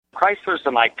Chrysler's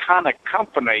an iconic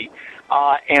company,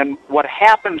 and what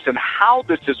happens and how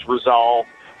this is resolved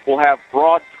will have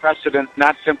broad precedent,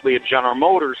 not simply at General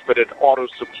Motors, but at auto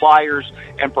suppliers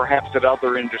and perhaps at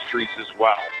other industries as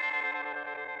well.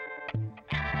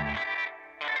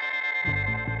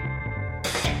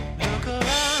 Look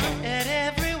around at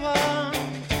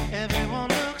everyone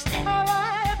looks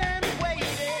alive and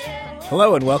waiting.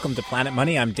 Hello and welcome to Planet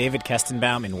Money. I'm David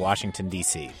Kestenbaum in Washington,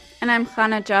 D.C. And I'm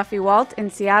Chana Jaffe-Walt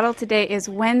in Seattle. Today is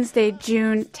Wednesday,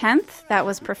 June 10th. That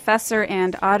was professor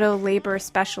and auto labor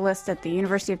specialist at the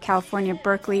University of California,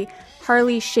 Berkeley,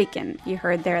 Harley Shaken. You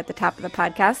heard there at the top of the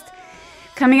podcast.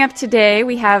 Coming up today,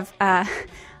 we have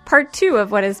part two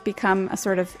of what has become a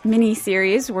sort of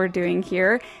mini-series we're doing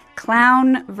here,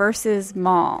 Clown versus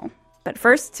Mall. But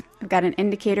first, I've got an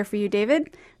indicator for you,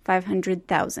 David.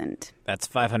 500,000. That's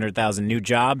 500,000 new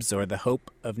jobs, or the hope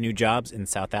of new jobs in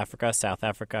South Africa. South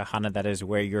Africa, Hannah, that is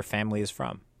where your family is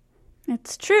from.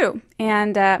 It's true.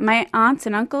 And my aunts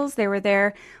and uncles, they were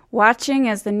there watching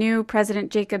as the new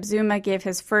President Jacob Zuma gave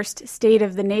his first State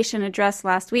of the Nation address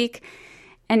last week.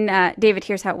 And David,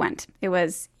 here's how it went. It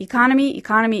was economy,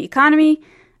 economy, economy.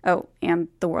 Oh, and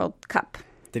the World Cup.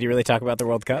 Did he really talk about the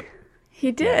World Cup?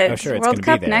 He did. Yeah. Oh, sure, it's World going to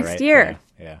Cup be there, next right? year,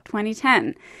 Yeah.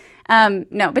 2010.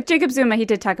 No, but Jacob Zuma, he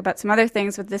did talk about some other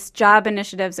things with this job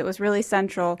initiatives. It was really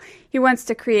central. He wants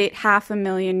to create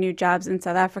 500,000 new jobs in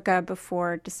South Africa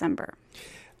before December.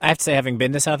 I have to say, having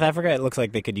been to South Africa, it looks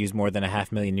like they could use more than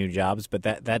 500,000 new jobs, but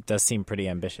that does seem pretty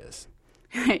ambitious.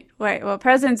 Right. Well,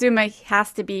 President Zuma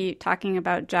has to be talking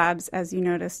about jobs, as you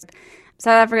noticed.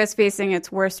 South Africa is facing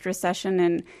its worst recession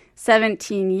in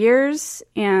 17 years,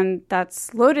 and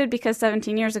that's loaded because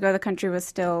 17 years ago the country was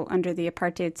still under the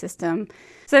apartheid system.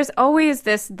 So there's always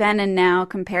this then and now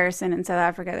comparison in South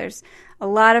Africa. There's a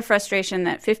lot of frustration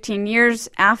that 15 years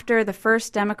after the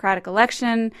first democratic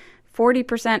election,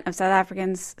 40% of South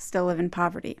Africans still live in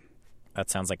poverty.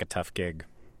 That sounds like a tough gig.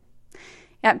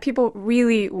 Yeah, people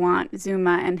really want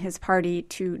Zuma and his party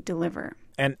to deliver.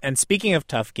 And speaking of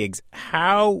tough gigs,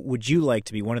 how would you like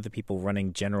to be one of the people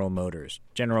running General Motors?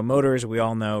 General Motors, we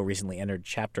all know, recently entered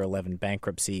Chapter 11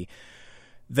 bankruptcy,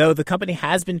 though the company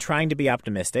has been trying to be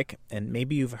optimistic, and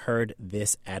maybe you've heard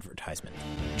this advertisement.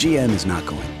 GM is not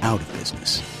going out of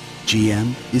business.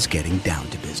 GM is getting down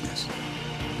to business.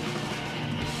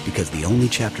 Because the only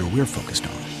chapter we're focused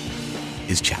on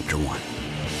is Chapter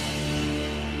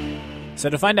 1.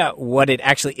 So to find out what it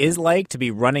actually is like to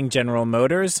be running General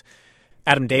Motors,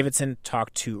 Adam Davidson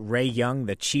talked to Ray Young,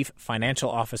 the chief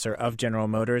financial officer of General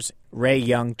Motors. Ray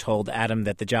Young told Adam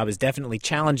that the job is definitely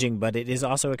challenging, but it is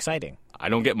also exciting. I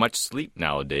don't get much sleep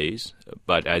nowadays,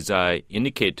 but as I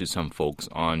indicated to some folks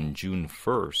on June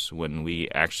 1st, when we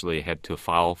actually had to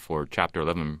file for Chapter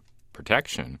 11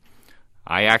 protection,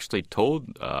 I actually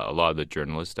told a lot of the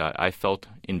journalists that I felt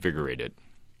invigorated.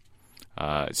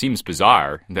 It seems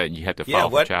bizarre that you had to file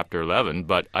for Chapter 11,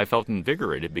 but I felt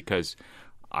invigorated because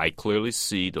I clearly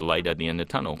see the light at the end of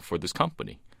the tunnel for this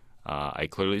company. I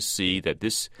clearly see that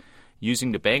this,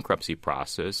 using the bankruptcy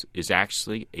process, is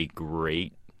actually a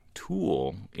great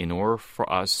tool in order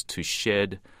for us to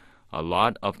shed a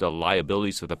lot of the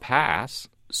liabilities of the past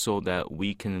so that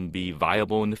we can be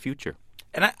viable in the future.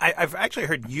 And I've actually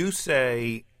heard you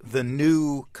say the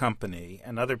new company,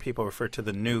 and other people refer to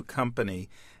the new company.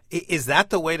 Is that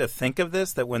the way to think of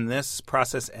this, that when this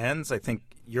process ends, I think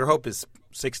your hope is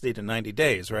 60 to 90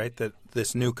 days, right, that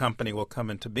this new company will come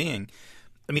into being.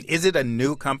 I mean, is it a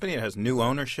new company? It has new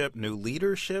ownership, new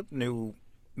leadership, new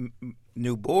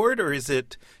board, or is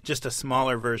it just a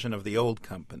smaller version of the old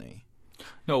company?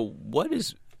 No, what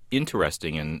is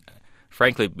interesting, and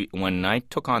frankly, when I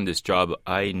took on this job,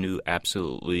 I knew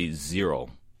absolutely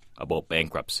zero about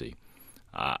bankruptcy.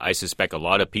 I suspect a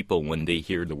lot of people, when they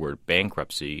hear the word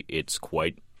bankruptcy, it's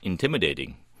quite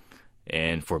intimidating.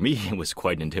 And for me, it was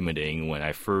quite intimidating when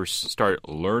I first started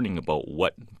learning about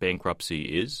what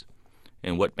bankruptcy is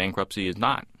and what bankruptcy is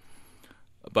not.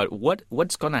 But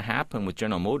what's going to happen with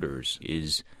General Motors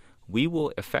is we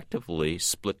will effectively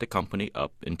split the company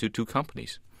up into two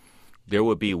companies. There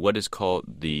will be what is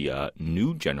called the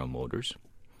new General Motors,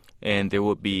 and there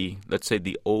will be, let's say,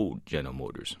 the old General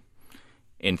Motors.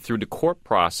 And through the court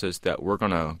process that we're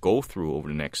going to go through over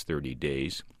the next 30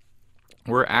 days,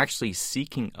 we're actually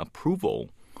seeking approval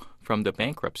from the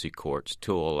bankruptcy courts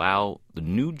to allow the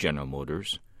new General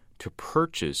Motors to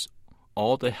purchase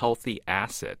all the healthy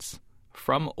assets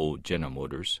from old General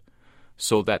Motors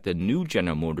so that the new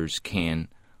General Motors can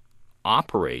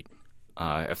operate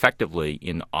effectively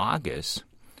in August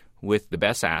with the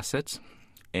best assets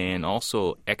and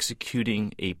also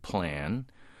executing a plan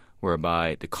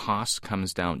whereby the cost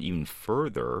comes down even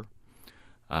further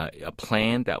a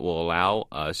plan that will allow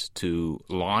us to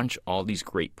launch all these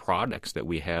great products that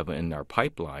we have in our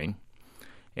pipeline,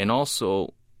 and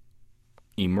also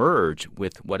emerge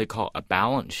with what I call a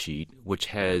balance sheet, which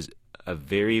has a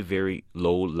very, very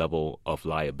low level of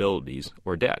liabilities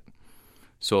or debt.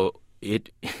 So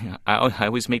I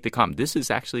always make the comment, this is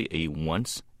actually a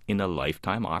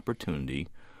once-in-a-lifetime opportunity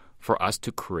for us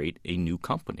to create a new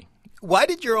company. Why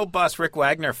did your old boss, Rick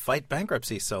Wagner, fight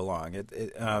bankruptcy so long,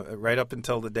 right up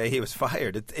until the day he was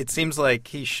fired? It seems like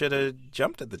he should have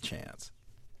jumped at the chance.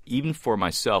 Even for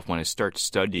myself, when I start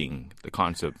studying the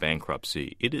concept of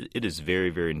bankruptcy, it is very,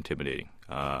 very intimidating.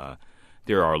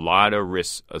 There are a lot of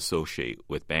risks associated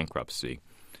with bankruptcy.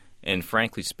 And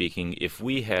frankly speaking, if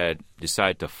we had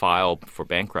decided to file for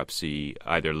bankruptcy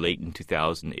either late in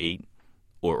 2008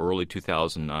 or early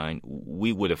 2009,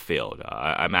 we would have failed.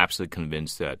 I'm absolutely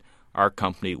convinced that our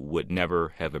company would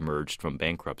never have emerged from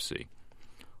bankruptcy.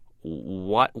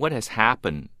 What has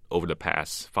happened over the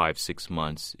past 5-6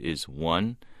 months is,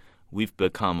 one, we've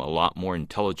become a lot more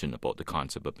intelligent about the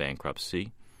concept of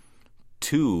bankruptcy.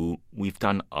 Two, we've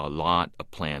done a lot of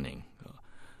planning.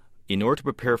 In order to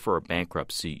prepare for a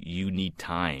bankruptcy, you need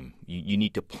time. You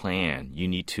need to plan. You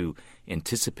need to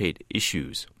anticipate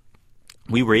issues.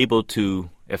 We were able to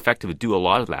effectively do a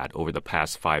lot of that over the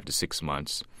past 5 to 6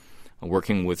 months,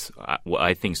 working with,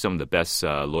 I think, some of the best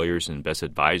lawyers and best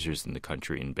advisors in the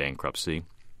country in bankruptcy.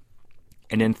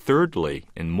 And then thirdly,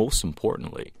 and most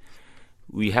importantly,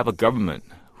 we have a government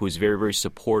who is very, very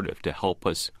supportive to help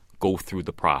us go through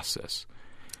the process.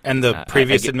 And the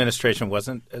previous administration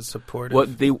wasn't as supportive?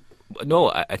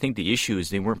 Well, I think the issue is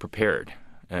they weren't prepared.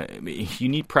 You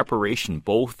need preparation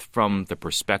both from the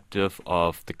perspective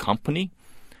of the company,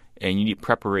 and you need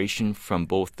preparation from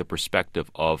both the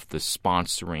perspective of the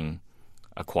sponsoring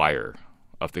acquirer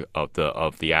of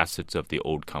the assets of the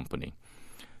old company.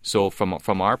 So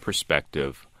from our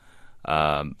perspective,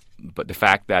 but the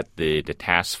fact that the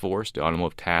task force, the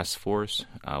automotive task force,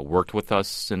 worked with us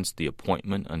since the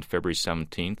appointment on February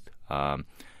 17th,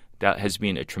 that has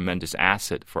been a tremendous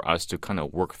asset for us to kind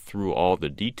of work through all the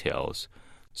details.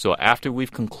 So after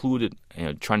we've concluded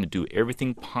trying to do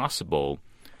everything possible,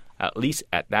 at least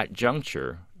at that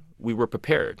juncture, we were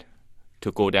prepared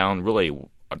to go down really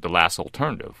the last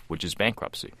alternative, which is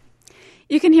bankruptcy.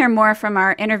 You can hear more from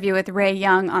our interview with Ray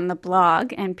Young on the blog,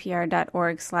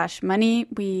 npr.org/money.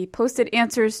 We posted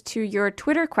answers to your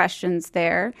Twitter questions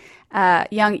there.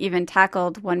 Young even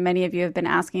tackled one many of you have been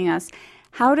asking us: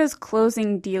 how does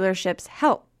closing dealerships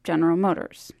help General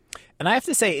Motors? And I have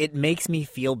to say, it makes me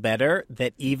feel better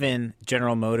that even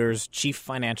General Motors' chief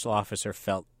financial officer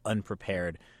felt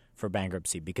unprepared for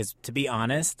bankruptcy. Because to be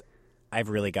honest, I've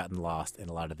really gotten lost in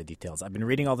a lot of the details. I've been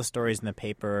reading all the stories in the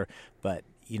paper, but,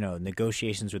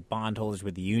 negotiations with bondholders,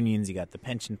 with the unions, you got the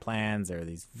pension plans, there are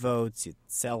these votes, you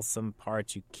sell some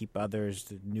parts, you keep others,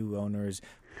 the new owners.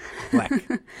 Black.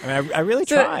 I really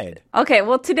tried. Okay,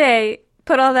 well, today,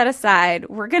 put all that aside,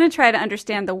 we're going to try to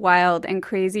understand the wild and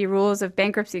crazy rules of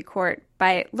bankruptcy court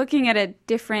by looking at a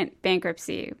different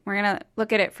bankruptcy. We're going to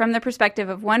look at it from the perspective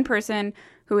of one person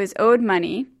who is owed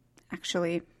money,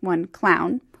 actually one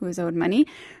clown who is owed money.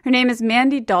 Her name is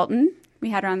Mandy Dalton. We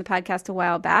had her on the podcast a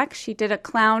while back. She did a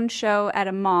clown show at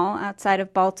a mall outside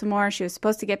of Baltimore. She was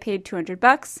supposed to get paid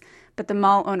 $200, but the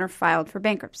mall owner filed for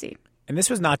bankruptcy. And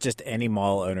this was not just any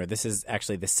mall owner. This is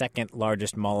actually the second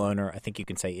largest mall owner, I think you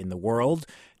can say, in the world.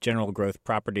 General Growth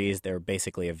Properties, they're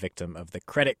basically a victim of the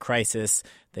credit crisis.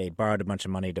 They borrowed a bunch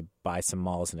of money to buy some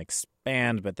malls and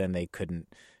expand, but then they couldn't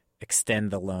extend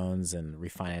the loans and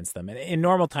refinance them. And in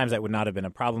normal times, that would not have been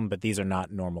a problem, but these are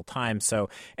not normal times. So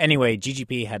anyway,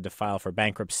 GGP had to file for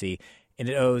bankruptcy, and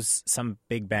it owes some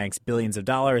big banks billions of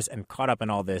dollars, and caught up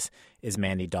in all this is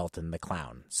Mandy Dalton, the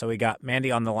clown. So we got Mandy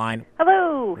on the line.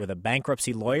 Hello. With a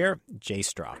bankruptcy lawyer, Jay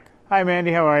Strock. Hi,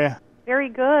 Mandy. How are you? Very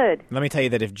good. Let me tell you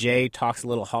that if Jay talks a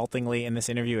little haltingly in this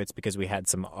interview, it's because we had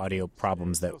some audio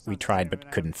problems that we tried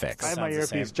but couldn't fix. I have my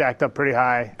earpiece jacked up pretty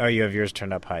high. Oh, you have yours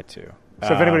turned up high, too.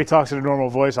 So if anybody talks in a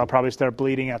normal voice, I'll probably start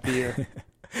bleeding out the ear.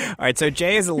 All right, so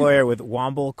Jay is a lawyer with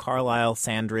Womble, Carlisle,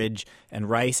 Sandridge, and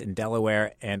Rice in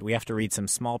Delaware, and we have to read some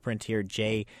small print here.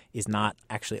 Jay is not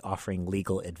actually offering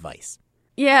legal advice.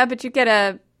 Yeah, but you get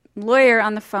a lawyer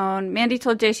on the phone. Mandy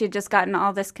told Jay she had just gotten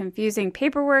all this confusing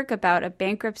paperwork about a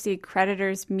bankruptcy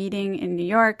creditors meeting in New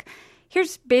York.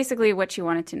 Here's basically what she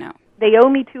wanted to know. They owe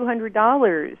me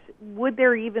 $200. Would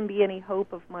there even be any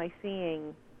hope of my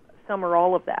seeing some or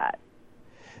all of that?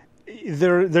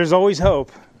 There's always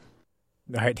hope.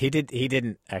 All right, he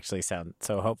didn't actually sound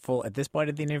so hopeful at this point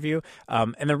of the interview.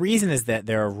 And the reason is that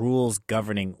there are rules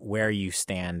governing where you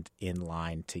stand in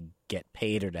line to get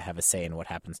paid or to have a say in what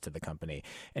happens to the company.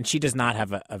 And she does not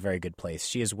have a very good place.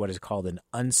 She is what is called an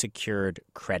unsecured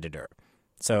creditor.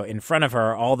 So in front of her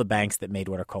are all the banks that made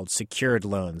what are called secured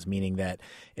loans, meaning that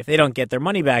if they don't get their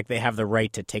money back, they have the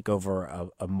right to take over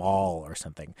a mall or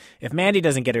something. If Mandy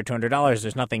doesn't get her $200,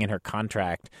 there's nothing in her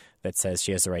contract that says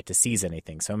she has the right to seize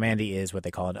anything. So Mandy is what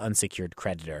they call an unsecured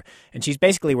creditor. And she's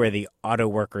basically where the auto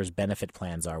workers' benefit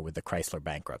plans are with the Chrysler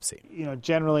bankruptcy.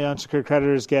 Generally unsecured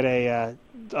creditors get a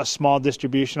small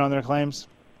distribution on their claims.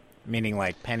 Meaning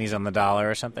like pennies on the dollar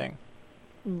or something?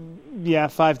 Yeah,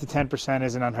 5 to 10%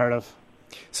 isn't unheard of.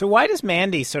 So why does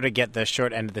Mandy sort of get the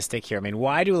short end of the stick here? I mean,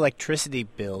 why do electricity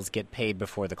bills get paid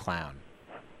before the clown?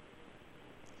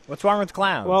 What's wrong with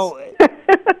clowns? Well,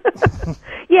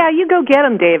 Yeah, you go get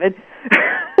them, David.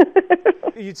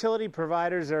 utility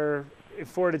providers are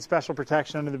afforded special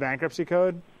protection under the bankruptcy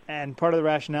code, and part of the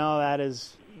rationale of that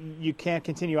is you can't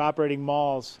continue operating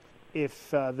malls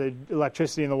if the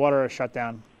electricity and the water are shut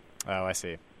down. Oh, I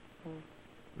see.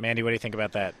 Mandy, what do you think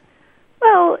about that?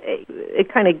 Well,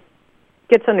 it kind of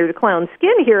gets under the clown's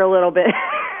skin here a little bit,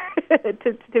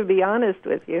 to be honest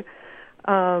with you.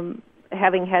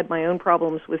 Having had my own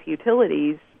problems with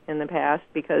utilities in the past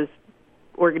because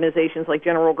organizations like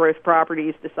General Growth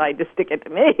Properties decide to stick it to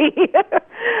me,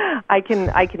 I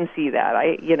can see that.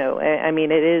 I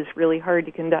mean, it is really hard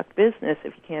to conduct business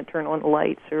if you can't turn on the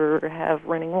lights or have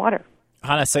running water.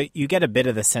 Hannah, so you get a bit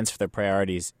of the sense for the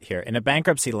priorities here. In a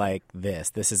bankruptcy like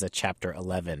this is a Chapter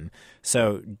 11.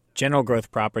 So General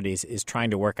Growth Properties is trying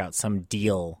to work out some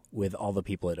deal with all the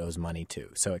people it owes money to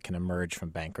so it can emerge from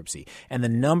bankruptcy. And the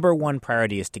number one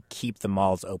priority is to keep the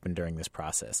malls open during this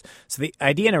process. So the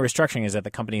idea in a restructuring is that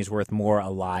the company is worth more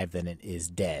alive than it is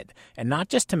dead. And not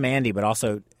just to Mandy, but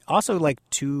also like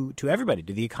to everybody,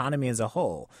 to the economy as a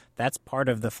whole. That's part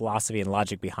of the philosophy and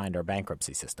logic behind our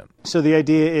bankruptcy system. So the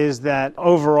idea is that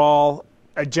overall,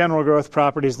 a General Growth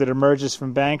Properties that emerges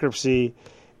from bankruptcy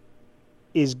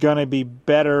is going to be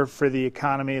better for the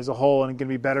economy as a whole and going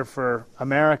to be better for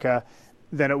America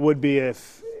than it would be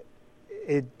if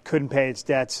it couldn't pay its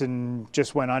debts and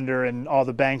just went under and all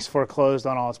the banks foreclosed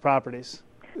on all its properties.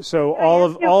 So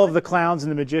all of the clowns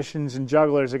and the magicians and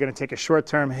jugglers are going to take a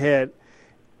short-term hit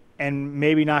and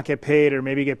maybe not get paid or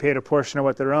maybe get paid a portion of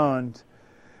what they're owned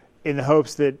in the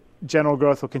hopes that General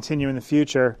Growth will continue in the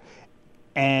future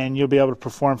and you'll be able to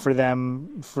perform for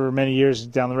them for many years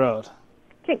down the road.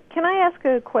 Can I ask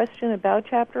a question about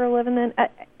Chapter 11 then?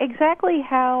 Exactly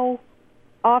how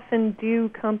often do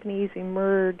companies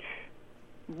emerge,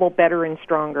 better and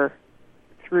stronger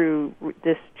through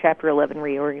this Chapter 11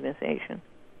 reorganization?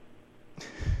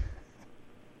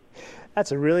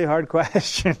 That's a really hard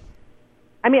question.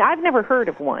 I mean, I've never heard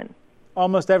of one.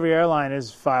 Almost every airline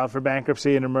has filed for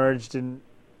bankruptcy and emerged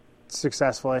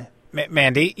successfully.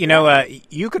 Mandy,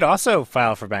 you could also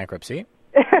file for bankruptcy.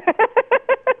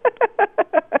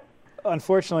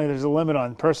 Unfortunately, there's a limit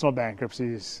on personal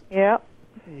bankruptcies. Yeah.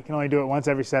 You can only do it once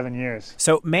every 7 years.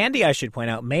 So Mandy, I should point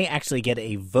out, may actually get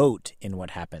a vote in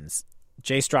what happens.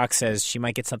 Jay Strzok says she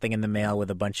might get something in the mail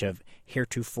with a bunch of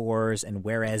heretofores and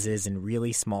whereases in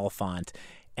really small font.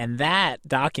 And that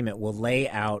document will lay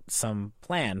out some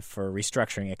plan for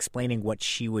restructuring, explaining what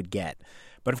she would get.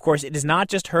 But, of course, it is not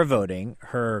just her voting,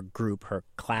 her group, her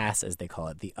class, as they call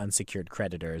it, the unsecured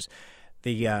creditors.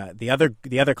 The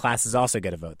other classes also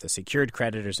get a vote, the secured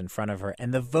creditors in front of her.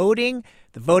 And the voting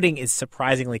is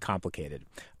surprisingly complicated.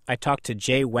 I talked to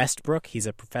Jay Westbrook. He's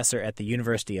a professor at the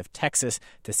University of Texas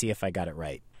to see if I got it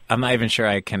right. I'm not even sure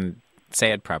I can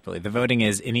say it properly. The voting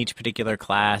is in each particular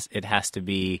class, it has to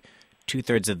be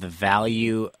 2/3 of the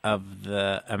value of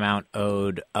the amount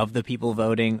owed of the people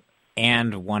voting,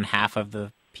 and 1/2 of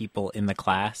the people in the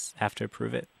class have to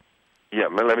approve it. Yeah,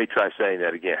 let me try saying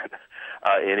that again.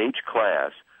 In each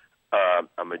class,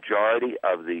 a majority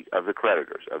of the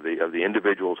creditors, of the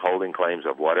individuals holding claims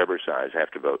of whatever size,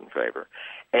 have to vote in favor,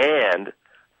 and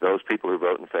those people who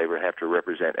vote in favor have to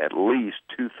represent at least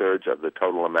 2/3 of the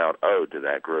total amount owed to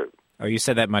that group. Oh, you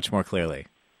said that much more clearly.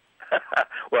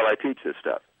 Well, I teach this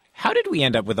stuff. How did we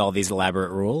end up with all these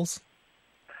elaborate rules?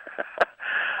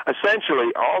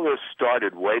 Essentially, all this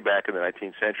started way back in the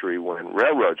 19th century when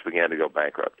railroads began to go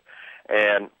bankrupt.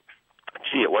 And,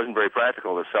 gee, it wasn't very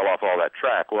practical to sell off all that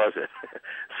track, was it?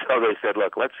 So they said,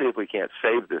 look, let's see if we can't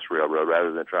save this railroad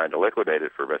rather than trying to liquidate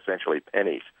it for essentially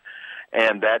pennies.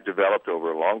 And that developed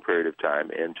over a long period of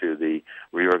time into the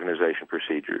reorganization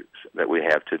procedures that we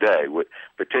have today.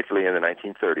 Particularly in the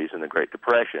 1930s and the Great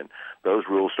Depression, those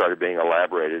rules started being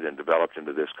elaborated and developed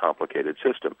into this complicated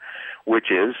system,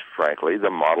 which is, frankly, the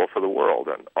model for the world.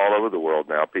 And all over the world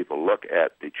now, people look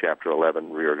at the Chapter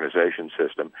 11 reorganization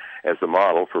system as the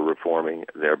model for reforming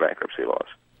their bankruptcy laws.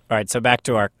 All right, so back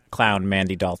to our clown,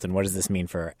 Mandy Dalton. What does this mean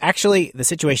for her? Actually, the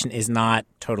situation is not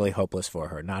totally hopeless for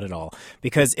her, not at all.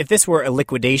 Because if this were a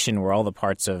liquidation where all the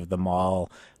parts of the mall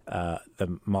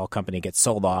company gets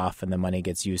sold off and the money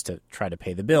gets used to try to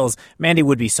pay the bills, Mandy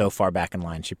would be so far back in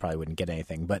line she probably wouldn't get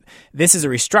anything. But this is a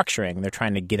restructuring. They're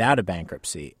trying to get out of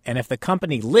bankruptcy. And if the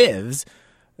company lives,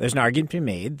 there's an argument to be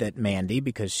made that Mandy,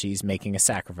 because she's making a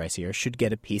sacrifice here, should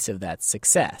get a piece of that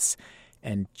success.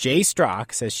 And Jay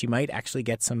Strzok says she might actually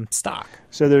get some stock.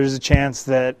 So there's a chance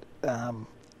that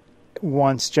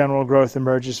once General Growth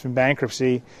emerges from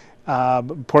bankruptcy, a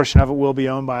portion of it will be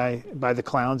owned by the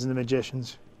clowns and the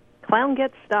magicians. Clown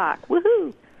gets stock.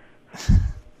 Woohoo!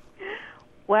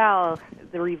 Wow,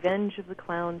 the revenge of the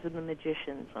clowns and the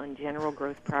magicians on General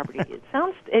Growth property.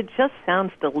 It just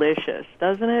sounds delicious,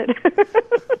 doesn't it?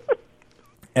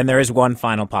 And there is one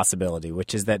final possibility,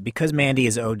 which is that because Mandy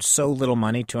is owed so little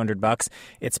money, $200,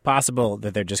 it's possible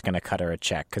that they're just going to cut her a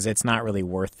check because it's not really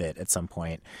worth it at some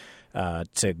point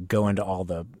to go into all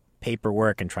the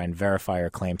paperwork and try and verify her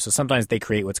claim. So sometimes they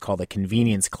create what's called a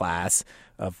convenience class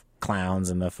of clowns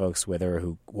and the folks with her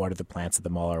who water the plants at the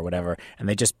mall or whatever, and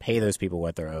they just pay those people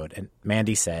what they're owed. And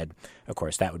Mandy said, of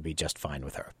course, that would be just fine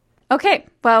with her. Okay,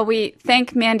 well, we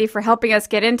thank Mandy for helping us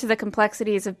get into the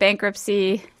complexities of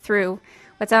bankruptcy through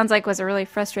what sounds like was a really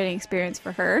frustrating experience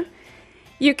for her.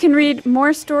 You can read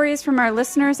more stories from our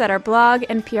listeners at our blog,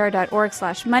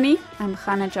 npr.org/money. I'm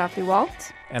Chana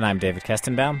Joffe-Walt. And I'm David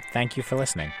Kestenbaum. Thank you for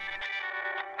listening.